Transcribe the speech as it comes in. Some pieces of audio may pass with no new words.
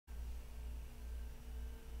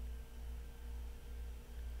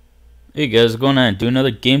Hey guys, going on? Do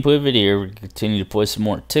another gameplay video. We continue to play some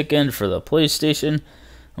more Tekken for the PlayStation.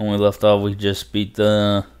 When we left off, we just beat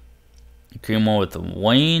the cream one with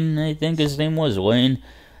Wayne. I think his name was Wayne.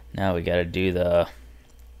 Now we gotta do the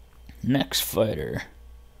next fighter.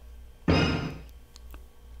 I'm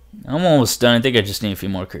almost done. I think I just need a few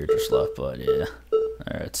more characters left, but yeah.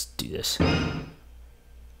 Alright, let's do this.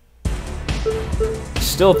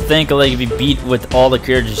 Still think like if you beat with all the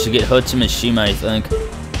characters, you get Hudson Mishima, I think.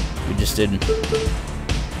 We just did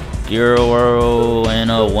Giro,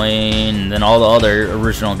 Anna, Wayne, and then all the other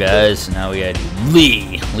original guys. Now we gotta do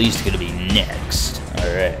Lee. Lee's gonna be next.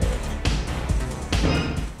 Alright.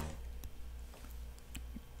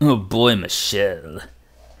 Oh boy, Michelle.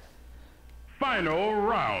 Final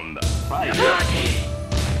round. Fight.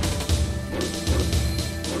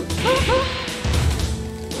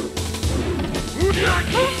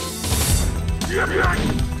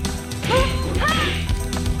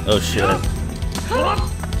 Oh shit.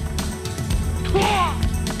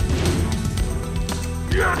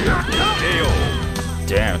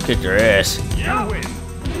 Damn, kicked her ass.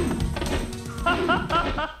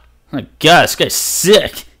 My god, this guy's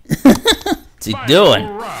sick. What's he doing?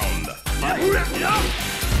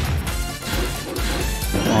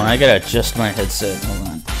 Oh, I gotta adjust my headset. Hold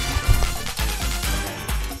on.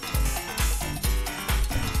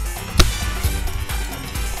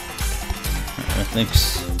 I think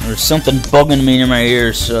there's something bugging me in my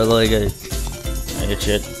ears, so like I get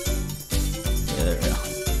shit. Yeah, there we go.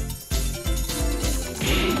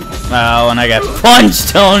 Oh, and I got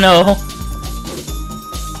punched! Oh no!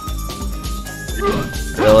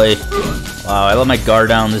 Really? Wow, I let my guard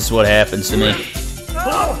down, this is what happens to me.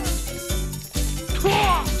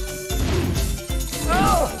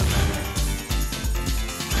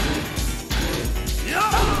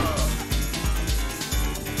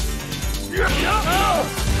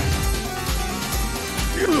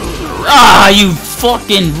 Ah, you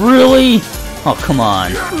fucking really? Oh, come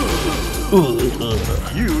on.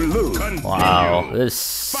 Wow, this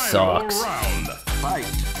sucks.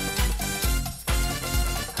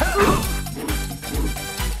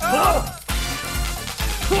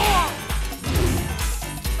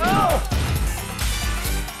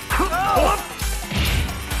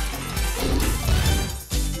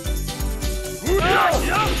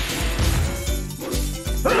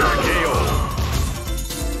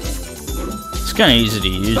 It's kind of easy to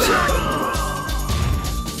use.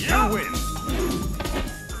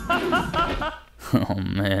 Oh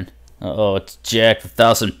man. Uh-oh, it's Jack, the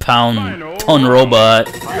 1,000-pound ton robot.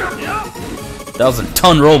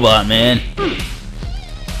 1,000-ton robot, man.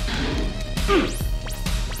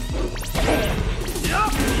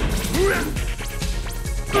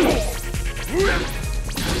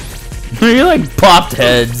 You like popped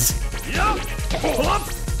heads.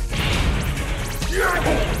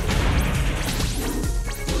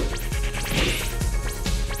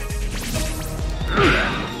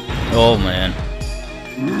 Oh man.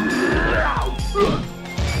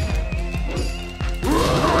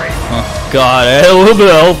 Oh god, I had a little bit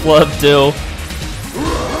of health left too.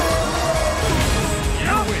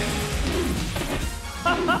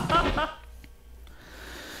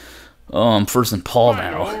 Oh, I'm first in Paul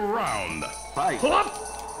now.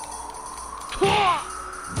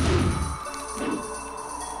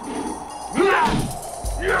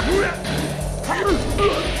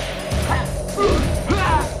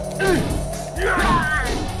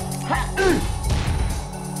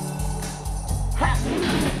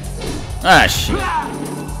 Ah, shit.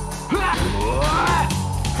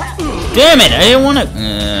 Damn it! I didn't want to.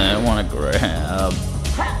 I want to grab.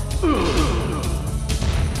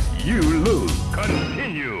 You lose.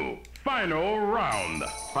 Continue. Final round.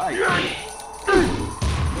 Fight.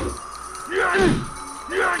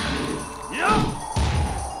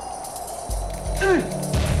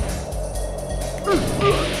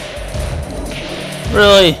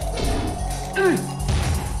 Really?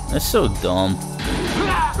 That's so dumb.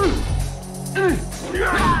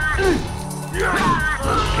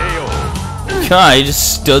 God, he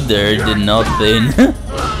just stood there and did nothing.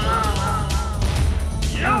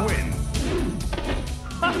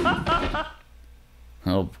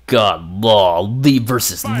 Oh god, Law. Lee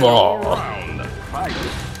versus Law.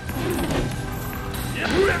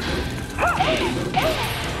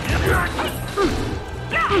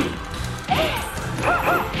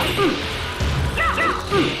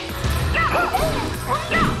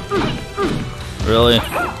 Really?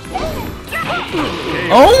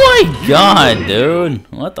 Oh my god, dude.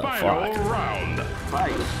 What the fuck?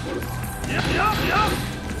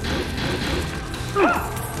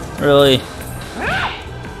 Really?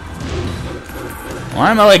 Why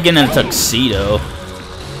am I like getting a tuxedo?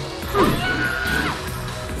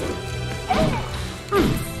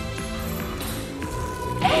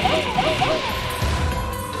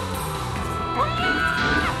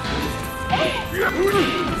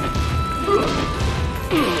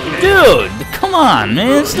 Dude, come on,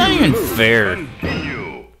 man. It's not even fair.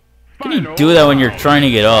 How can you do that when you're trying to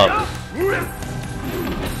get up?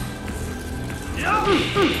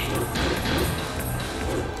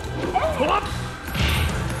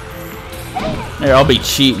 There, I'll be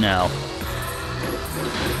cheap now.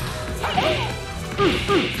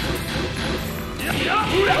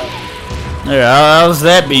 There, how's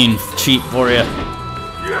that being cheap for you?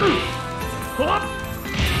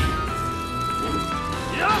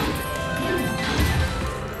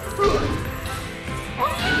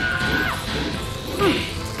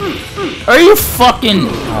 Are you fucking...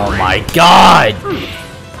 Oh my god!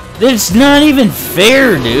 It's not even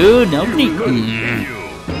fair, dude! Nobody...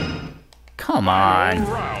 Come on.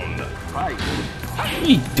 How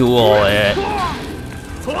do you do all that?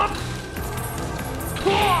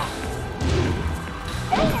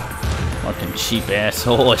 Fucking cheap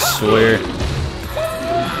asshole, I swear.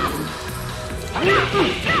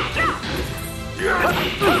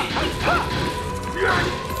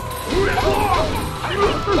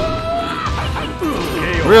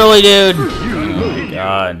 Really, dude? Oh my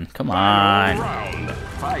god, come on.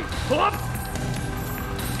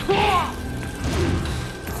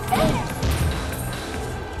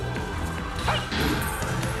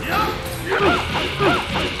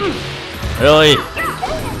 Really?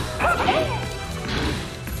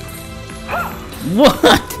 What?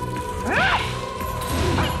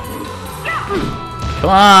 Come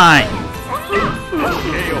on!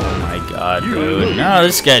 Oh my god, dude. No,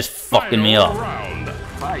 this guy's fucking me up.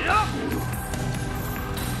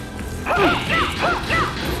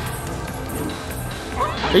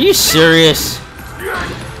 Are you serious?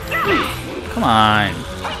 Come on.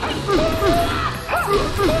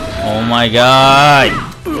 Oh my god.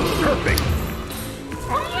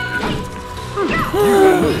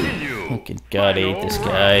 Fucking god, I hate this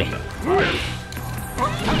guy.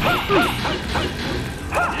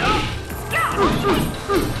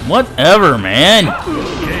 Whatever, man.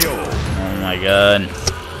 Oh my god.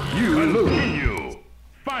 You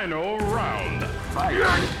final round.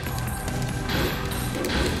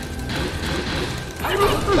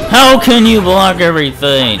 How can you block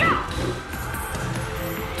everything?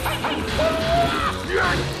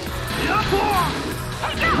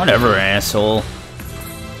 Whatever, asshole.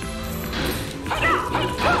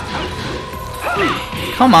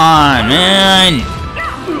 Come on, man. Oh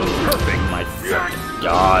my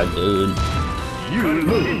god, dude.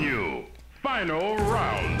 You final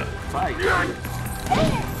round.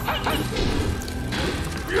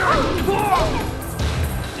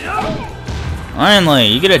 Finally,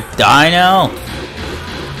 you gonna die now?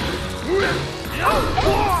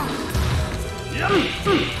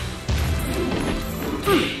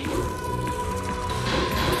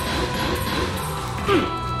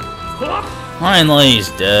 Finally, he's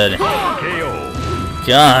dead.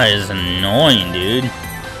 God, is annoying, dude.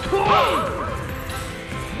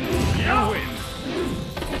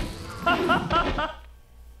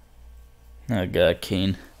 Oh god,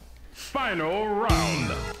 Kane. Final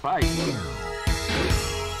round.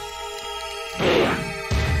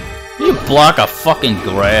 You block a fucking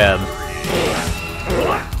grab.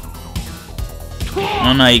 I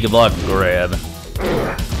don't know how you can block a grab.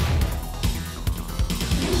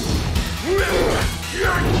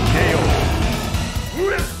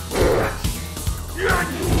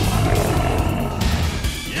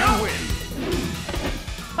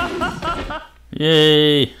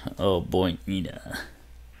 Yay! Oh boy, Nina.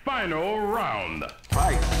 Final round.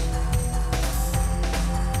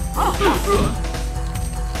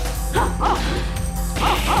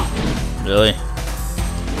 Really?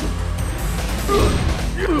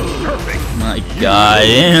 Perfect. My god,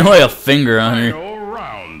 ain't like a finger on her. Final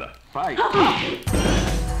round. Perfect.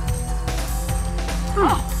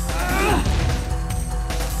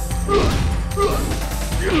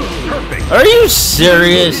 Are you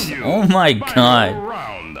serious? Oh my god.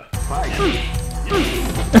 Round.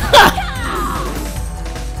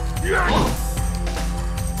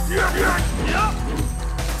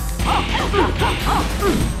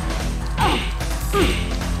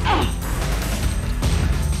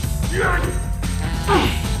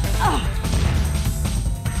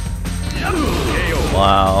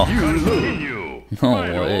 Wow. No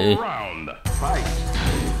Final way. round.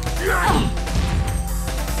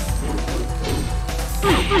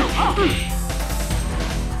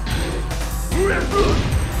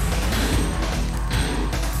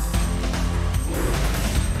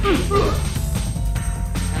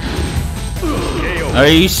 Are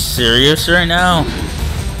you serious right now?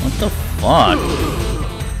 What the fuck?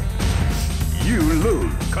 You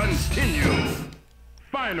lose. Continue.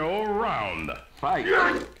 Final round. Fight.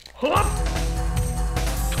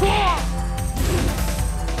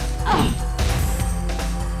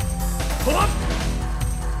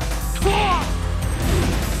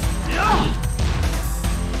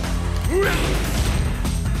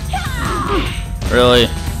 Really?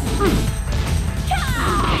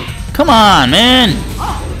 Come on, man!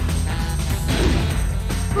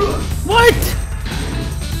 What?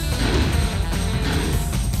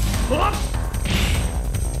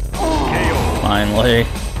 Finally.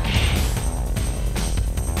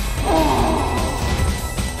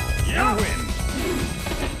 You win.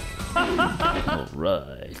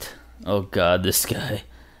 Alright. Oh god, this guy.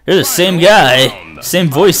 You're the same guy. Same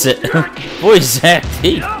voice voice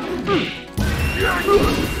acting. Fuck.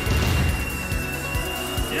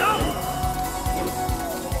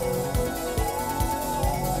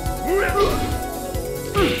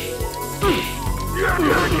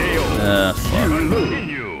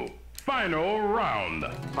 Continue. Final round.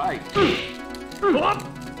 Fight.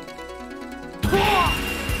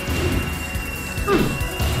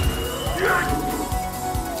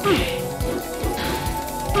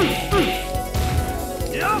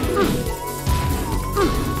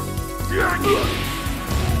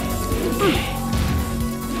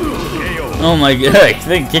 Oh my god, I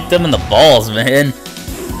think kicked them in the balls, man.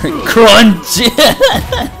 Crunch! You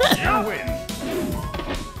win.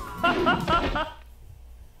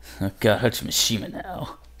 Oh god, Mishima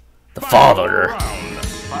now. The father. Round.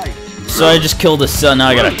 Fight. So I just killed his son, now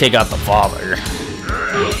I gotta take out the father.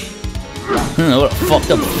 What a fucked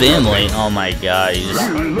up family. Oh my god, he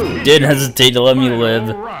just didn't hesitate to let me live.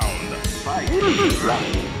 Round. Fight.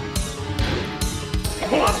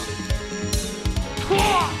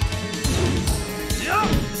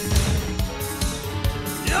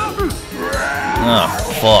 Oh,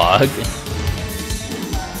 fuck.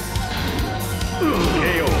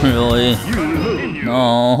 Really?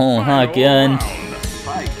 No, not again.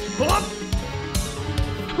 Fight.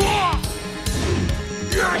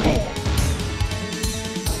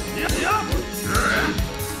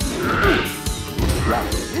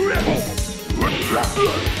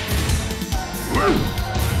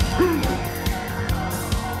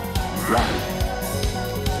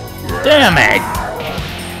 Damn it!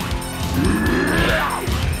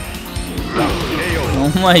 Oh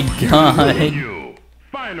my god. You.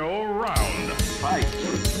 Final round. Fight.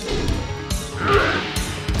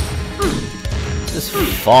 This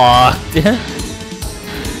fucked.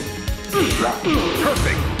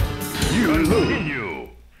 Perfect. You continue.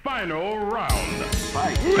 Final round.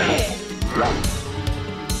 Fight.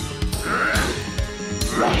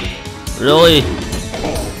 Really?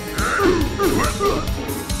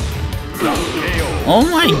 Oh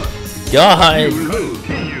my god.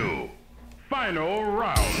 Continue. Final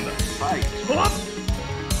round. Fight.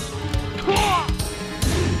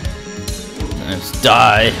 Let's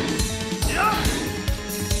die.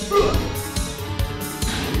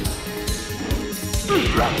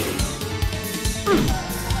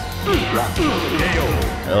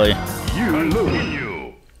 Really? You continue.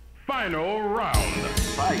 Final round.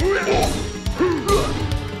 Fight.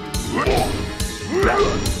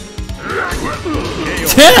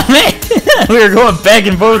 Damn it! We were going back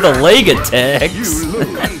and forth with the leg attacks. You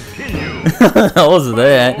continue. How was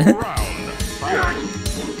that?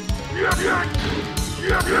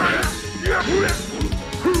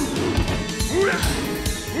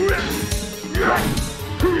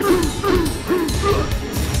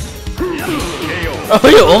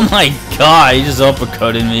 Oh my god, he just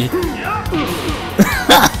uppercutted me.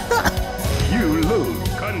 You lose.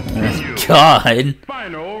 Continue. God.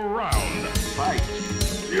 Final round. Fight.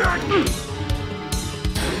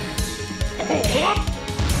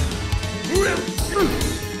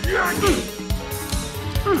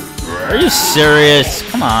 Are you serious?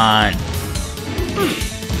 Come on.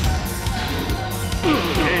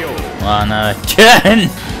 Come on, again.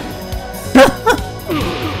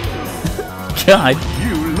 God.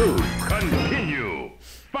 You lose. Continue.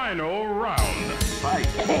 Final round. Fight.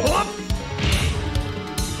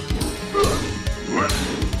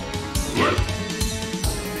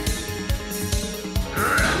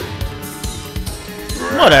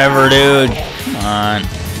 Whatever, dude. Come on.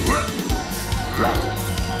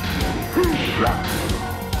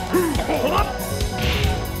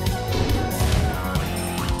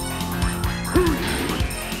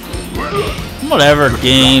 Whatever,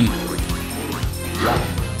 game.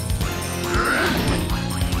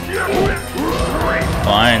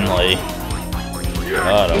 Finally.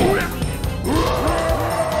 Got him.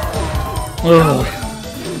 Ugh.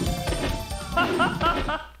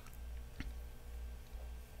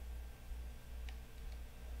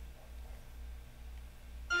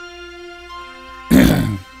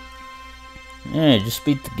 Yeah, just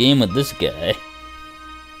beat the game with this guy.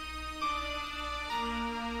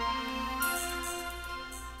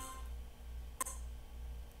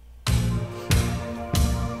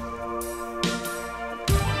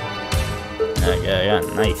 That guy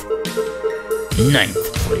got ninth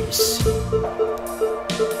place.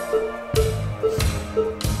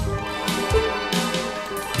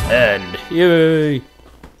 And yay!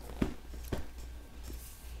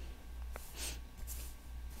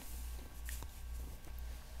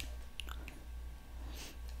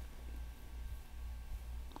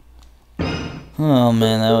 Oh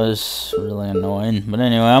man, that was really annoying. But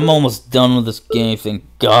anyway, I'm almost done with this game, thank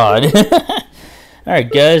God.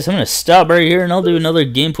 Alright guys, I'm going to stop right here and I'll do another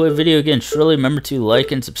gameplay video again shortly. Remember to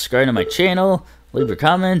like and subscribe to my channel, leave your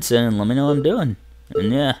comments, and let me know what I'm doing.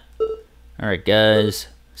 And yeah. Alright guys,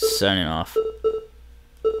 signing off.